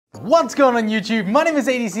What's going on YouTube? My name is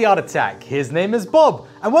ADC Art Attack, his name is Bob,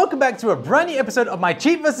 and welcome back to a brand new episode of my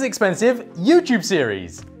cheap versus expensive YouTube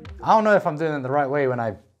series. I don't know if I'm doing it the right way when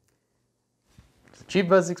I... cheap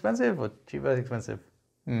versus expensive or cheap versus expensive?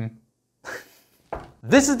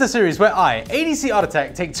 This is the series where I, ADC Art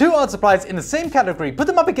Attack, take two art supplies in the same category, put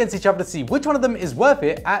them up against each other to see which one of them is worth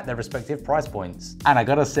it at their respective price points. And I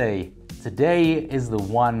gotta say, today is the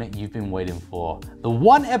one you've been waiting for. The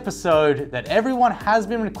one episode that everyone has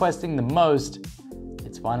been requesting the most.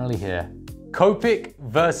 It's finally here. Copic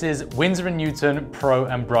versus Winsor & Newton Pro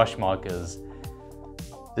and Brush Markers.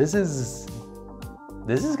 This is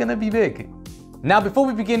gonna be big. Now, before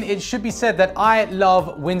we begin, it should be said that I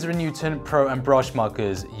love Winsor & Newton Pro and Brush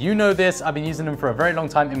Markers. You know this, I've been using them for a very long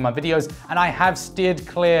time in my videos, and I have steered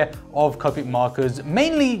clear of Copic markers,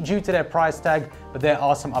 mainly due to their price tag, but there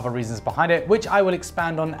are some other reasons behind it, which I will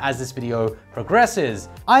expand on as this video progresses.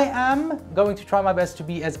 I am going to try my best to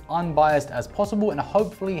be as unbiased as possible and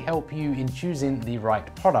hopefully help you in choosing the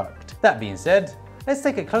right product. That being said, let's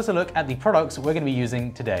take a closer look at the products we're gonna be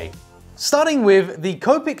using today. Starting with the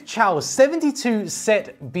Copic Chow 72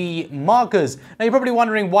 Set B markers. Now you're probably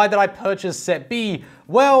wondering, why did I purchase Set B?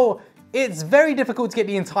 Well, it's very difficult to get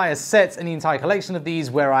the entire sets and the entire collection of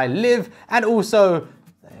these where I live, and also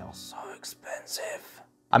they are so expensive.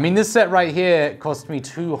 I mean, this set right here cost me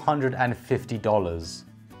 $250.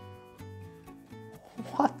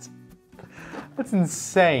 What? That's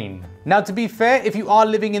insane. Now, to be fair, if you are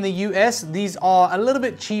living in the US, these are a little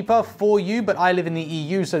bit cheaper for you, but I live in the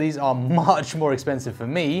EU, so these are much more expensive for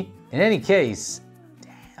me. In any case,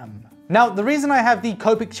 damn. Now, the reason I have the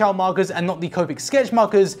Copic Chow markers and not the Copic sketch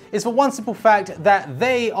markers is for one simple fact that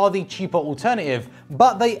they are the cheaper alternative,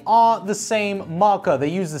 but they are the same marker. They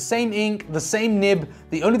use the same ink, the same nib.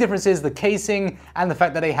 The only difference is the casing and the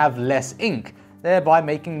fact that they have less ink, thereby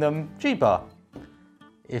making them cheaper.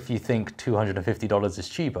 If you think $250 is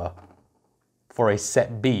cheaper for a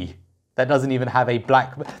set B that doesn't even have a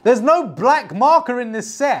black, there's no black marker in this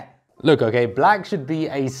set. Look, okay, black should be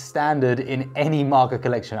a standard in any marker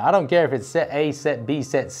collection. I don't care if it's set A, set B,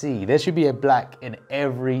 set C. There should be a black in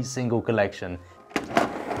every single collection.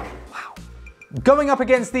 Wow. Going up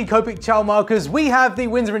against the Copic Chow markers, we have the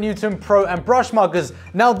Winsor & Newton Pro and Brush Markers.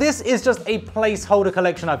 Now, this is just a placeholder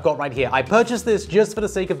collection I've got right here. I purchased this just for the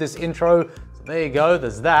sake of this intro. There you go,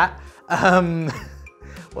 there's that.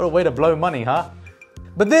 What a way to blow money, huh?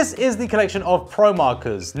 But this is the collection of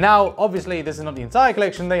Promarkers. Now, obviously, this is not the entire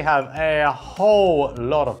collection. They have a whole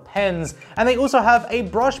lot of pens, and they also have a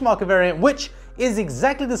brush marker variant, which is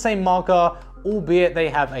exactly the same marker, albeit they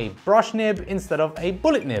have a brush nib instead of a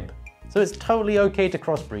bullet nib. So it's totally okay to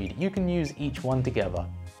crossbreed. You can use each one together,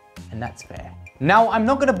 and that's fair. Now, I'm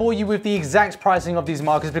not gonna bore you with the exact pricing of these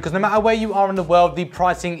markers because no matter where you are in the world, the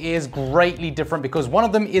pricing is greatly different because one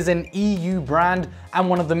of them is an EU brand and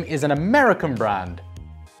one of them is an American brand.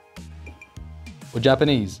 Or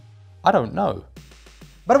Japanese, I don't know.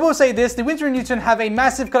 But I will say this, the Winsor & Newton have a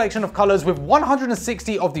massive collection of colors with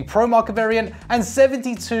 160 of the Pro marker variant and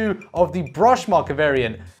 72 of the brush marker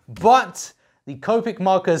variant. But the Copic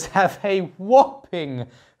markers have a whopping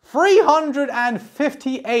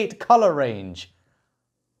 358 color range.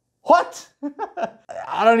 What?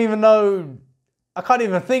 I don't even know. I can't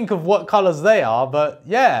even think of what colors they are, but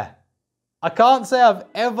yeah. I can't say I've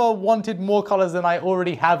ever wanted more colors than I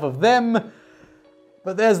already have of them,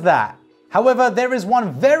 but there's that. However, there is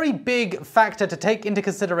one very big factor to take into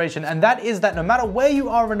consideration, and that is that no matter where you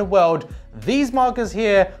are in the world, these markers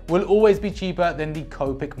here will always be cheaper than the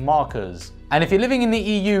Copic markers. And if you're living in the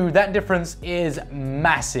EU, that difference is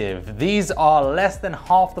massive. These are less than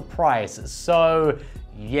half the price. So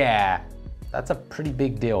yeah, that's a pretty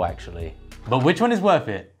big deal actually. But which one is worth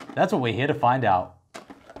it? That's what we're here to find out.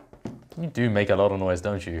 You do make a lot of noise,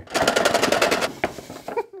 don't you?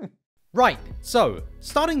 Right, so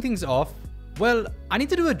starting things off, well, I need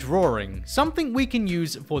to do a drawing, something we can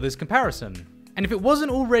use for this comparison. And if it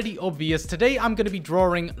wasn't already obvious, today I'm going to be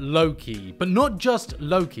drawing Loki, but not just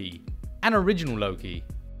Loki, an original Loki.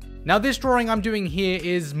 Now, this drawing I'm doing here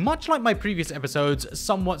is, much like my previous episodes,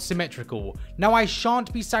 somewhat symmetrical. Now, I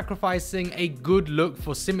shan't be sacrificing a good look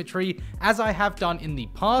for symmetry as I have done in the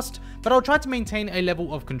past, but I'll try to maintain a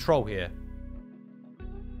level of control here.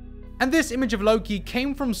 And this image of Loki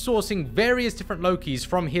came from sourcing various different Lokis,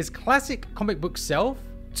 from his classic comic book self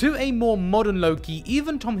to a more modern Loki,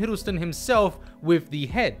 even Tom Hiddleston himself with the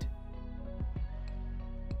head.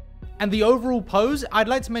 And the overall pose I'd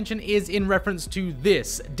like to mention is in reference to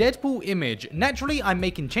this Deadpool image. Naturally, I'm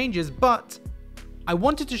making changes, but I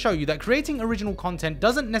wanted to show you that creating original content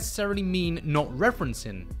doesn't necessarily mean not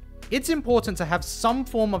referencing. it's important to have some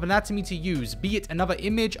form of anatomy to use, be it another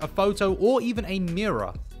image, a photo, or even a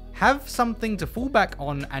mirror. Have something to fall back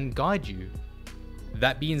on and guide you.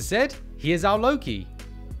 That being said, here's our Loki.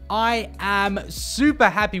 I am super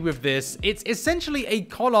happy with this. It's essentially a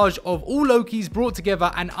collage of all Lokis brought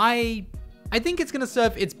together, and I think it's going to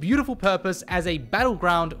serve its beautiful purpose as a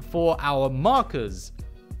battleground for our markers.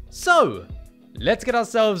 So, let's get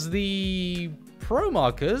ourselves the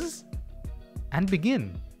Promarkers and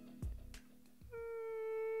begin.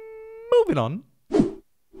 Moving on.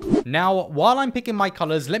 Now, while I'm picking my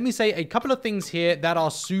colors, let me say a couple of things here that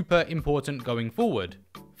are super important going forward.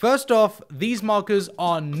 First off, these markers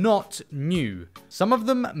are not new. Some of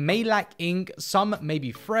them may lack ink, some may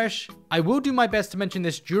be fresh. I will do my best to mention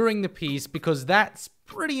this during the piece because that's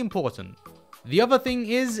pretty important. The other thing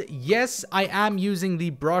is, yes, I am using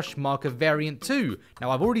the brush marker variant too.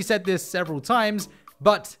 Now, I've already said this several times,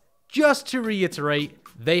 but just to reiterate,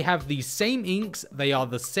 they have the same inks, they are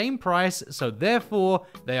the same price, so therefore,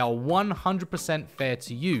 they are 100% fair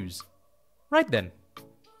to use. Right then,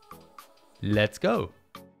 let's go.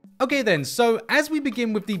 Okay then, so as we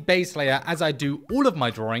begin with the base layer, as I do all of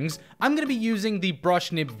my drawings, I'm going to be using the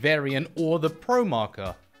brush nib variant or the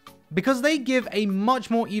Promarker, because they give a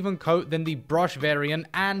much more even coat than the brush variant,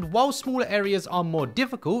 and while smaller areas are more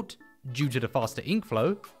difficult, due to the faster ink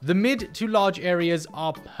flow, the mid to large areas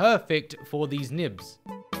are perfect for these nibs.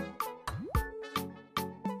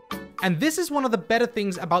 And this is one of the better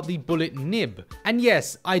things about the bullet nib. And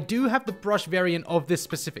yes, I do have the brush variant of this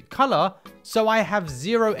specific color, so I have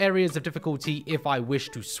 0 areas of difficulty if I wish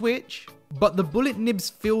to switch, but the bullet nibs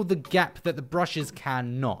fill the gap that the brushes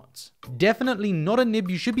cannot. Definitely not a nib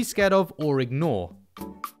you should be scared of or ignore.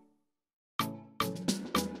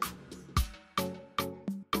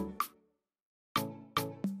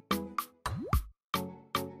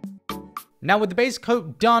 Now with the base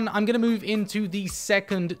coat done, I'm going to move into the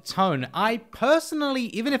second tone. I personally,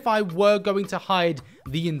 even if I were going to hide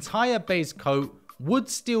the entire base coat, would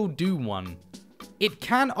still do one. It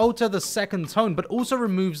can alter the second tone, but also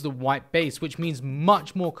removes the white base, which means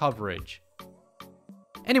much more coverage.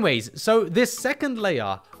 Anyways, so this second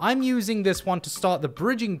layer, I'm using this one to start the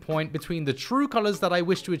bridging point between the true colors that I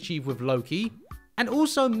wish to achieve with Loki, and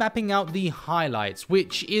also mapping out the highlights,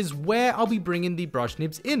 which is where I'll be bringing the brush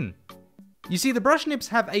nibs in. You see, the brush nibs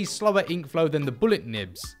have a slower ink flow than the bullet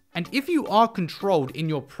nibs, and if you are controlled in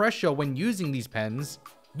your pressure when using these pens,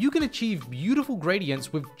 you can achieve beautiful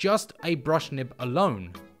gradients with just a brush nib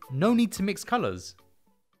alone. No need to mix colors.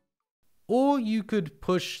 Or you could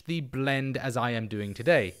push the blend as I am doing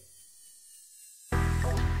today.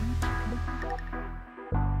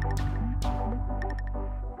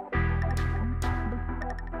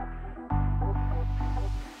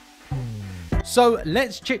 So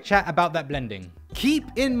let's chit chat about that blending. Keep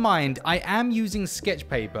in mind, I am using sketch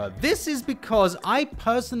paper. This is because I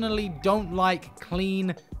personally don't like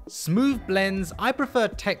clean, smooth blends. I prefer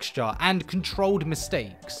texture and controlled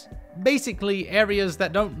mistakes. Basically, areas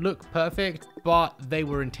that don't look perfect, but they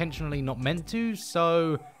were intentionally not meant to,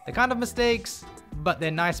 so they're kind of mistakes, but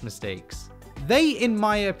they're nice mistakes. They, in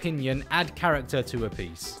my opinion, add character to a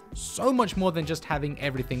piece. So much more than just having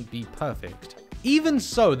everything be perfect. Even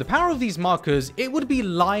so, the power of these markers, it would be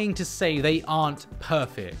lying to say they aren't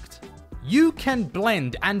perfect. You can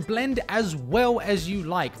blend and blend as well as you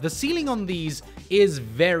like. The ceiling on these is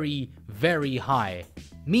very, very high.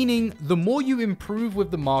 Meaning, the more you improve with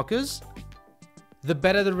the markers, the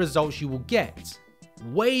better the results you will get.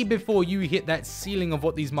 Way before you hit that ceiling of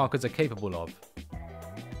what these markers are capable of.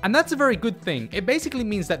 And that's a very good thing. It basically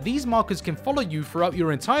means that these markers can follow you throughout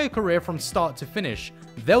your entire career from start to finish.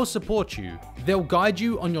 They'll support you. They'll guide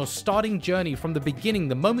you on your starting journey from the beginning,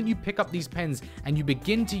 the moment you pick up these pens and you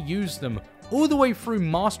begin to use them, all the way through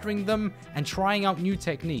mastering them and trying out new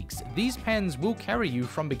techniques. These pens will carry you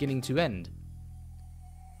from beginning to end.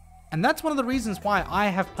 And that's one of the reasons why I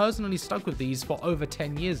have personally stuck with these for over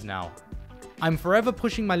 10 years now. I'm forever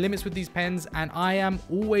pushing my limits with these pens, and I am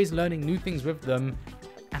always learning new things with them,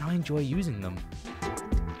 and I enjoy using them.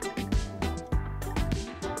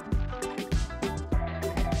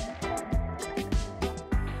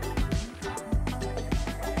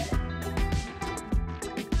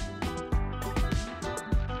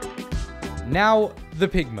 Now, the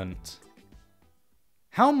pigment.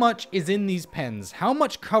 How much is in these pens? How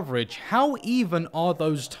much coverage? How even are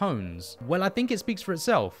those tones? Well, I think it speaks for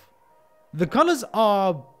itself. The colors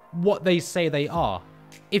are what they say they are.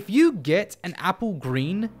 If you get an apple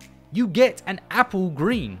green, you get an apple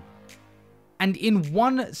green. And in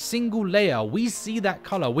one single layer, we see that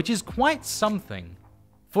color, which is quite something.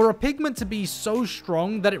 For a pigment to be so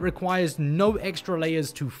strong that it requires no extra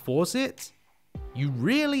layers to force it, you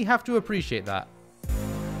really have to appreciate that.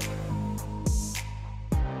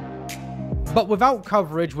 But without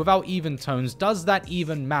coverage, without even tones, does that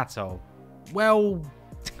even matter? Well,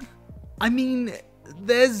 I mean,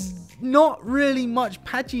 there's not really much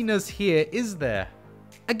patchiness here, is there?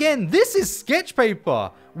 Again, this is sketch paper,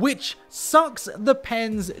 which sucks the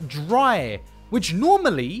pens dry, which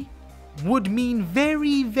normally would mean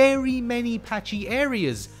very, very many patchy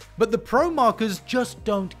areas, but the Promarkers just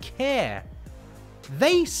don't care.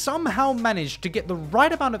 They somehow managed to get the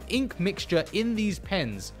right amount of ink mixture in these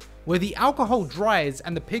pens, where the alcohol dries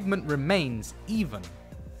and the pigment remains even.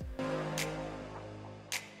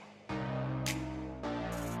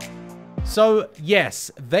 So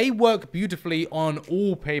yes, they work beautifully on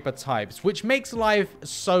all paper types, which makes life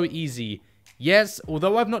so easy. Yes,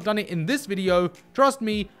 although I've not done it in this video, trust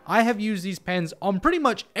me, I have used these pens on pretty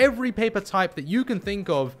much every paper type that you can think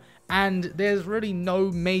of, and there's really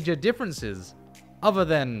no major differences, other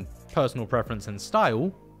than personal preference and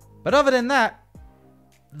style. But other than that,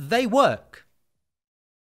 they work.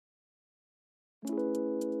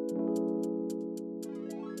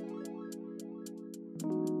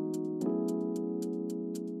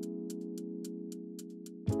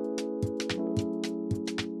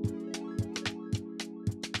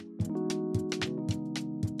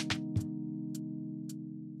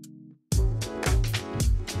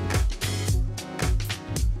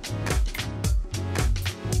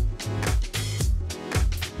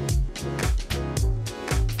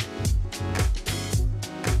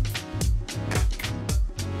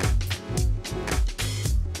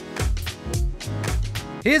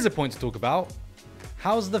 Here's a point to talk about.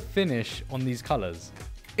 How's the finish on these colors?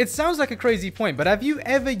 It sounds like a crazy point, but have you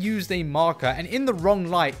ever used a marker and in the wrong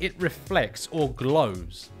light it reflects or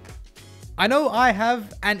glows? I know I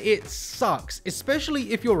have, and it sucks,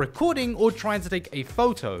 especially if you're recording or trying to take a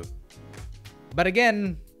photo. But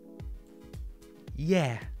again,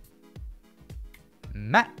 yeah.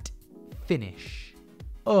 Matte finish.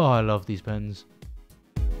 Oh, I love these pens.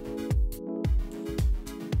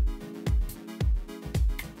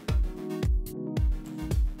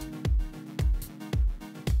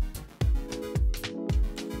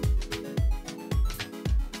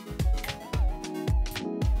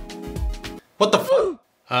 What the f-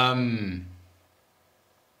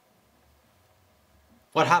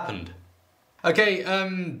 What happened? Okay,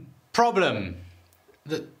 problem.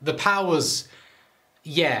 The power's,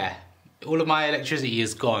 yeah, all of my electricity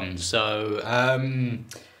is gone, so,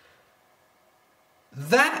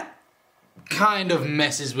 that kind of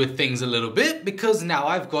messes with things a little bit, because now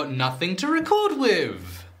I've got nothing to record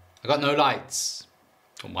with. I got no lights,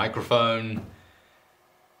 or microphone,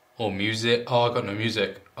 or music. Oh, I got no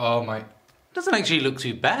music. Oh my... Doesn't actually look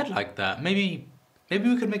too bad like that. Maybe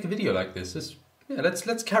we could make a video like this. Yeah,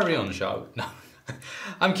 let's carry on, shall we? No,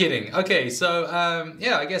 I'm kidding. Okay, so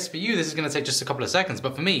yeah, I guess for you this is gonna take just a couple of seconds,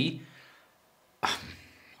 but for me,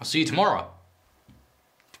 I'll see you tomorrow.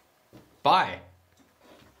 Bye.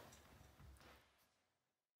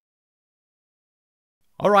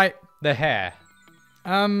 All right, the hair.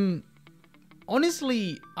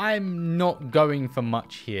 Honestly, I'm not going for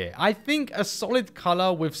much here. I think a solid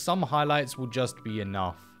color with some highlights will just be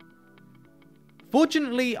enough.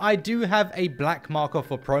 Fortunately, I do have a black marker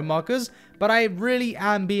for Promarkers, but I really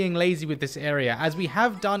am being lazy with this area as we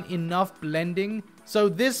have done enough blending, so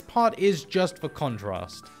this part is just for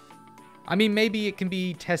contrast. I mean, maybe it can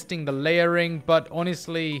be testing the layering, but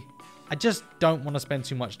honestly, I just don't want to spend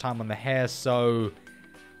too much time on the hair, so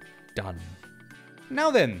done.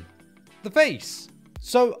 Now then, the face.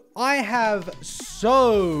 So I have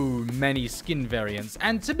so many skin variants,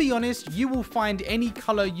 and to be honest, you will find any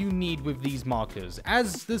color you need with these markers,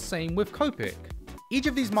 as the same with Copic. Each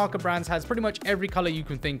of these marker brands has pretty much every color you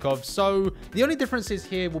can think of, so the only differences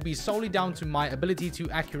here will be solely down to my ability to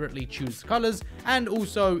accurately choose colors, and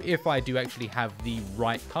also if I do actually have the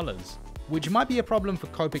right colors, which might be a problem for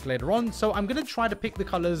Copic later on, so I'm going to try to pick the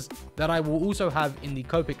colors that I will also have in the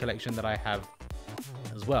Copic collection that I have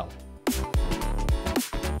as well.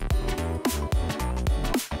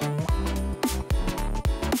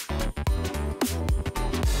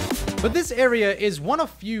 But this area is one of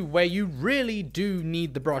few where you really do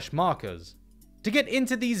need the brush markers. To get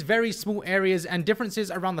into these very small areas and differences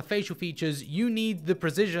around the facial features, you need the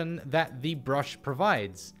precision that the brush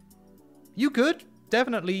provides. You could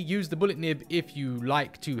definitely use the bullet nib if you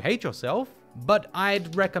like to hate yourself, but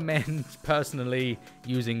I'd recommend personally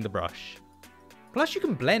using the brush. Plus you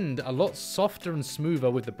can blend a lot softer and smoother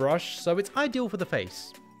with the brush, so it's ideal for the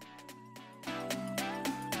face.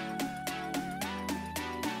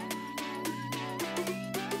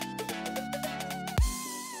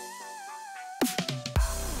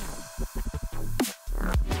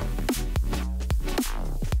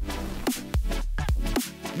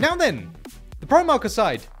 Now then, the Promarker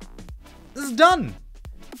side. This is done.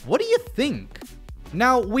 What do you think?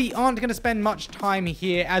 Now, we aren't going to spend much time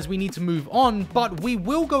here as we need to move on, but we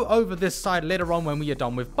will go over this side later on when we are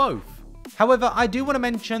done with both. However, I do want to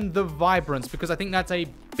mention the vibrance because I think that's a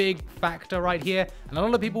big factor right here, and a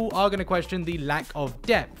lot of people are going to question the lack of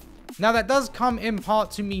depth. Now, that does come in part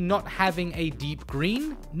to me not having a deep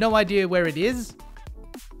green. No idea where it is.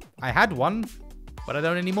 I had one, but I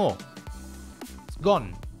don't anymore. It's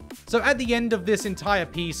gone. So at the end of this entire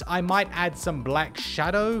piece, I might add some black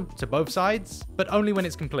shadow to both sides, but only when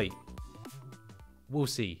it's complete. We'll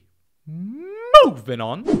see. Moving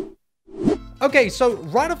on. Okay, so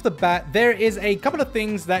right off the bat, there is a couple of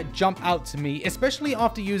things that jump out to me, especially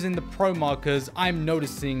after using the Promarkers. I'm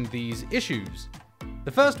noticing these issues.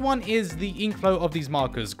 The first one is the ink flow of these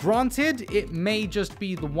markers. Granted, it may just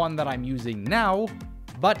be the one that I'm using now,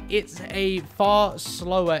 but it's a far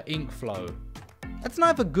slower ink flow. That's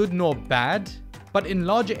neither good nor bad, but in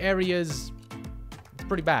larger areas, it's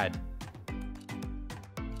pretty bad.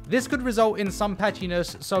 This could result in some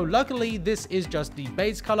patchiness, so luckily this is just the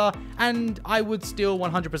base color, and I would still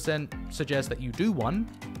 100% suggest that you do one.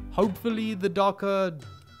 Hopefully the darker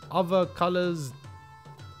other colors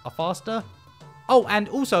are faster. Oh, and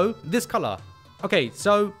also this color. Okay,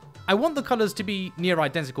 so I want the colors to be near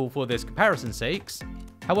identical for this comparison's sakes.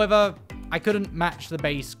 However, I couldn't match the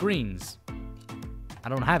base greens. I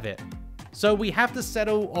don't have it. So we have to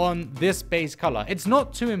settle on this base color. It's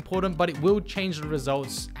not too important, but it will change the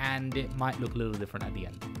results and it might look a little different at the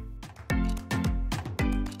end.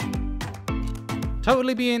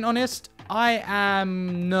 Totally being honest, I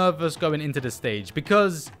am nervous going into the stage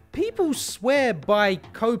because people swear by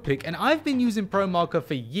Copic and I've been using Promarker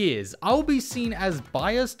for years. I'll be seen as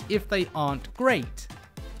biased if they aren't great.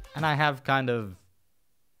 And I have kind of,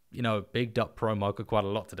 you know, bigged up Promarker quite a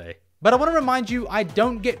lot today. But I want to remind you, I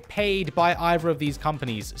don't get paid by either of these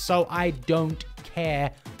companies, so I don't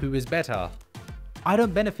care who is better. I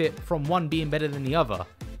don't benefit from one being better than the other.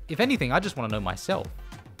 If anything, I just want to know myself.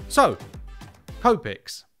 So,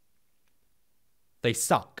 Copics. They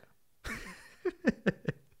suck.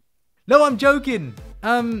 No, I'm joking.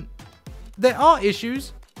 There are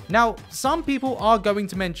issues. Now, some people are going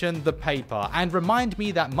to mention the paper and remind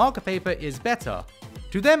me that marker paper is better.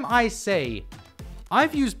 To them, I say,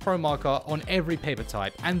 I've used Promarker on every paper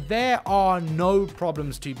type, and there are no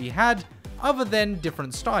problems to be had other than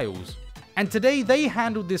different styles. And today they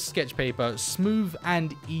handled this sketch paper smooth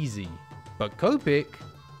and easy. But Copic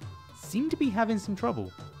seem to be having some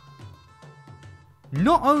trouble.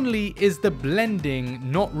 Not only is the blending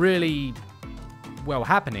not really, well,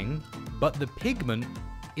 happening, but the pigment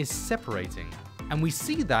is separating. And we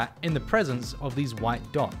see that in the presence of these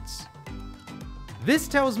white dots. This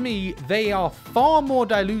tells me they are far more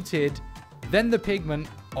diluted than the pigment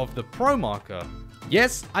of the Promarker.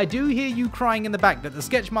 Yes, I do hear you crying in the back that the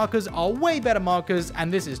sketch markers are way better markers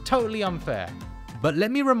and this is totally unfair. But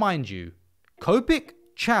let me remind you, Copic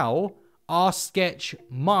Chow are sketch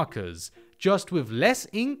markers, just with less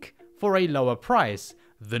ink for a lower price.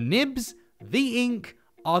 The nibs, the ink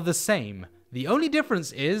are the same. The only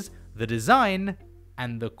difference is the design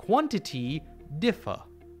and the quantity differ.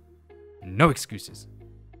 No excuses.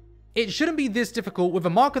 It shouldn't be this difficult with a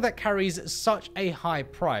marker that carries such a high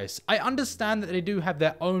price. I understand that they do have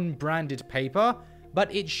their own branded paper,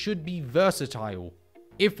 but it should be versatile.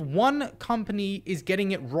 If one company is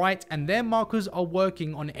getting it right and their markers are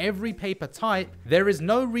working on every paper type, there is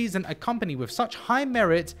no reason a company with such high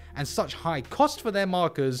merit and such high cost for their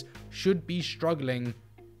markers should be struggling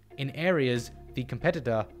in areas the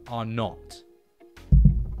competitor are not.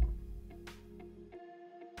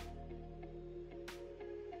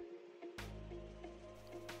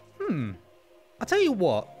 I'll tell you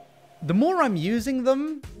what, the more I'm using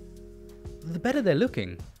them, the better they're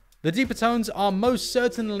looking. The deeper tones are most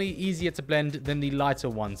certainly easier to blend than the lighter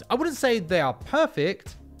ones. I wouldn't say they are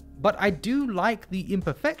perfect, but I do like the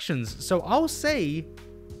imperfections, so I'll say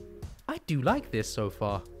I do like this so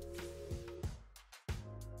far.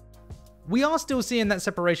 We are still seeing that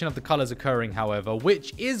separation of the colors occurring, however,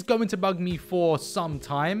 which is going to bug me for some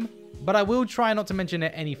time, but I will try not to mention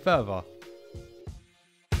it any further.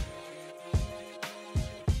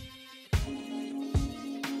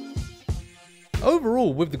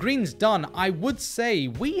 Overall, with the greens done, I would say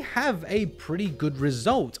we have a pretty good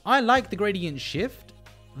result. I like the gradient shift,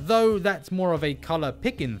 though that's more of a color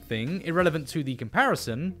picking thing, irrelevant to the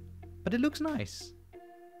comparison, but it looks nice,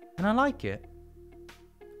 and I like it.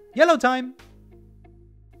 Yellow time!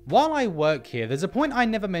 While I work here, there's a point I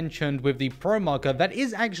never mentioned with the Promarker that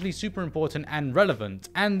is actually super important and relevant,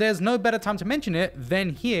 and there's no better time to mention it than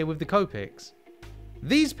here with the Copics.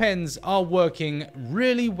 These pens are working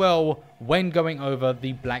really well when going over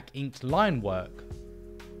the black inked line work.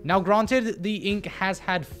 Now granted, the ink has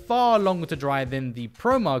had far longer to dry than the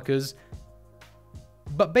Promarkers,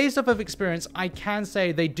 but based off of experience, I can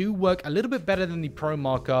say they do work a little bit better than the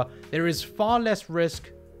Promarker. There is far less risk.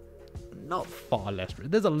 Not far less risk.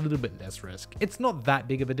 There's a little bit less risk. It's not that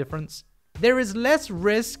big of a difference. There is less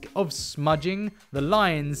risk of smudging the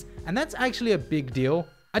lines, and that's actually a big deal.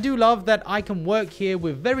 I do love that I can work here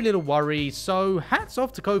with very little worry, so hats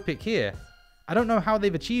off to Copic here. I don't know how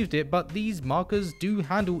they've achieved it, but these markers do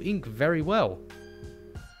handle ink very well.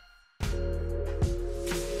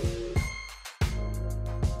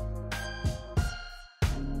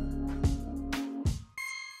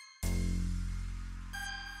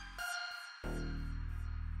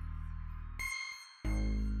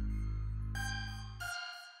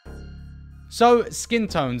 So, skin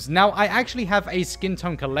tones. Now, I actually have a skin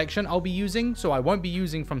tone collection I'll be using, so I won't be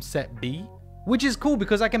using from set B. Which is cool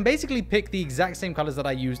because I can basically pick the exact same colors that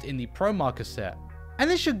I used in the Promarker set. And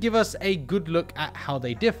this should give us a good look at how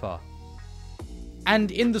they differ.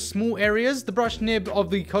 And in the small areas, the brush nib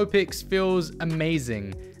of the Copics feels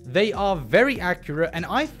amazing. They are very accurate and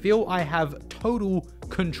I feel I have total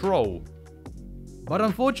control. But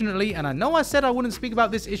unfortunately, and I know I said I wouldn't speak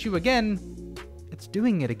about this issue again, it's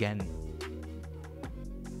doing it again.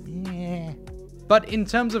 Yeah. But in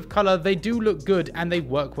terms of color, they do look good and they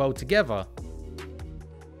work well together.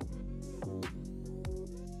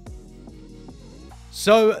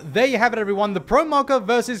 So there you have it, everyone. The Promarker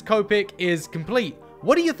versus Copic is complete.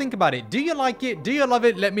 What do you think about it? Do you like it? Do you love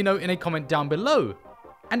it? Let me know in a comment down below.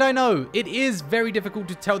 And I know it is very difficult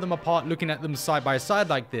to tell them apart looking at them side by side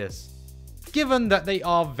like this, given that they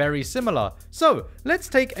are very similar. So let's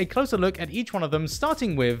take a closer look at each one of them,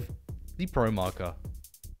 starting with the Promarker.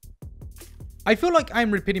 I feel like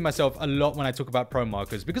I'm repeating myself a lot when I talk about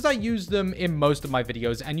Promarkers because I use them in most of my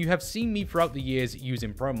videos and you have seen me throughout the years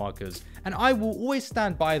using Promarkers, and I will always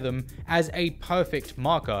stand by them as a perfect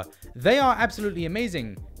marker. They are absolutely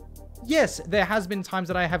amazing. Yes, there has been times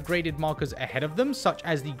that I have graded markers ahead of them, such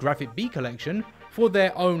as the Graphic B collection, for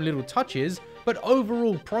their own little touches, but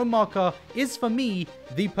overall Promarker is for me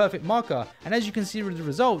the perfect marker, and as you can see with the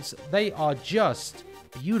results, they are just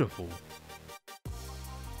beautiful.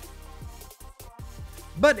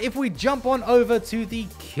 But if we jump on over to the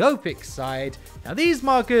Copic side, now these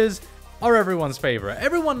markers are everyone's favorite.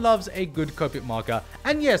 Everyone loves a good Copic marker.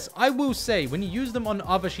 And yes, I will say, when you use them on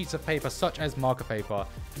other sheets of paper, such as marker paper,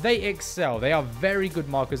 they excel. They are very good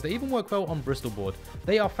markers. They even work well on Bristol board.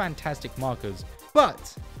 They are fantastic markers.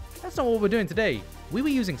 But that's not what we're doing today. We were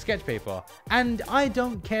using sketch paper. And I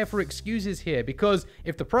don't care for excuses here, because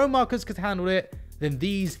if the Promarkers could handle it, then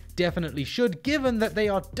these definitely should, given that they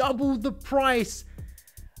are double the price.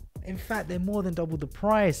 In fact, they're more than double the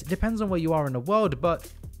price. It depends on where you are in the world, but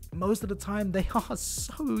most of the time they are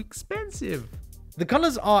so expensive. The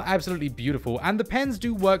colors are absolutely beautiful and the pens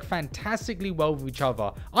do work fantastically well with each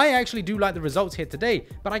other. I actually do like the results here today,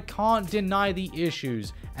 but I can't deny the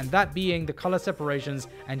issues, and that being the color separations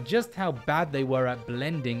and just how bad they were at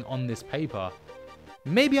blending on this paper.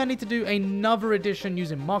 Maybe I need to do another edition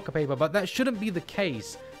using marker paper, but that shouldn't be the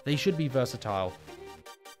case. They should be versatile.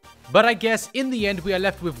 But I guess in the end we are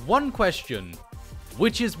left with one question: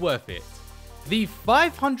 which is worth it? The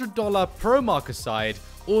 $500 Promarker side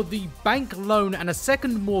or the bank loan and a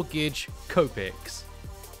second mortgage Copics?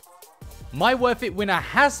 My worth it winner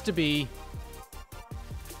has to be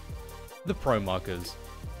the Promarkers.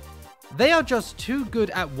 They are just too good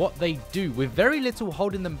at what they do, with very little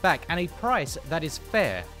holding them back and a price that is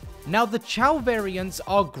fair. Now the Chow variants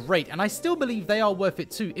are great and I still believe they are worth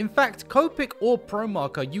it too. In fact, Copic or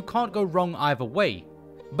Promarker, you can't go wrong either way.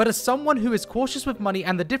 But as someone who is cautious with money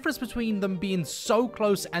and the difference between them being so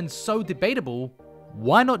close and so debatable,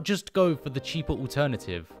 why not just go for the cheaper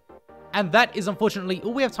alternative? And that is unfortunately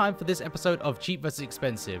all we have time for this episode of Cheap vs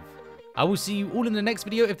Expensive. I will see you all in the next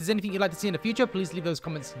video. If there's anything you'd like to see in the future, please leave those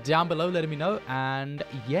comments down below letting me know. And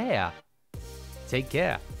yeah, take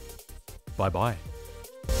care. Bye bye.